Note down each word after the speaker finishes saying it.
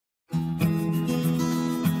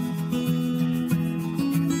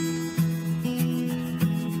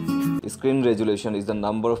screen resolution is the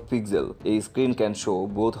number of pixels a screen can show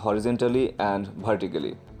both horizontally and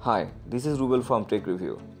vertically. Hi, this is Rubel from Tech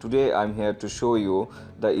Review. Today I'm here to show you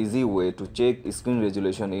the easy way to check screen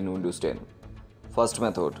resolution in Windows 10. First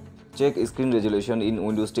method, check screen resolution in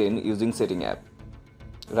Windows 10 using Setting app.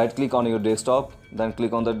 Right click on your desktop, then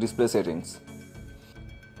click on the display settings.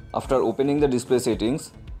 After opening the display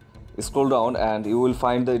settings, scroll down and you will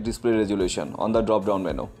find the display resolution on the drop down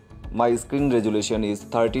menu. My screen resolution is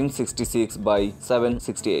 1366 by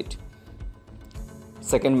 768.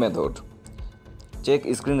 Second method, check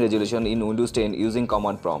screen resolution in Windows 10 using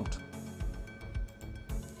command prompt.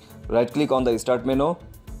 Right click on the start menu.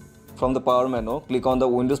 From the power menu, click on the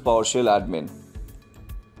Windows Powershell admin.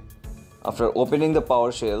 After opening the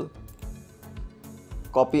Powershell,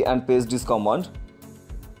 copy and paste this command.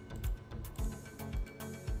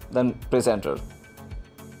 Then press enter.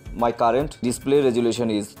 My current display resolution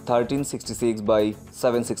is 1366 by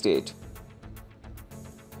 768.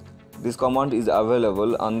 This command is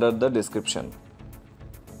available under the description.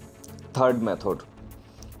 Third method,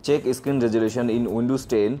 check screen resolution in Windows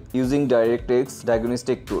 10 using DirectX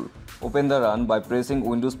Diagnostic tool. Open the run by pressing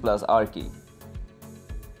Windows plus R key.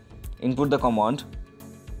 Input the command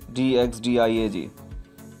DXDIAG.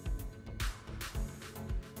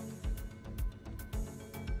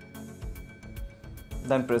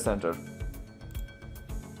 Then press enter.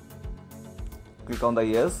 Click on the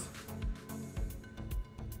yes.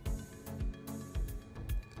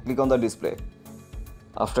 Click on the display.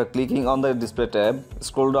 After clicking on the display tab,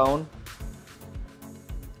 scroll down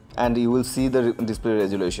and you will see the display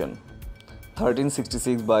resolution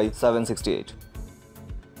 1366 by 768.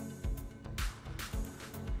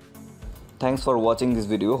 Thanks for watching this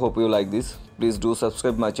video. Hope you like this. Please do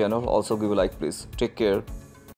subscribe my channel. Also give a like please. Take care.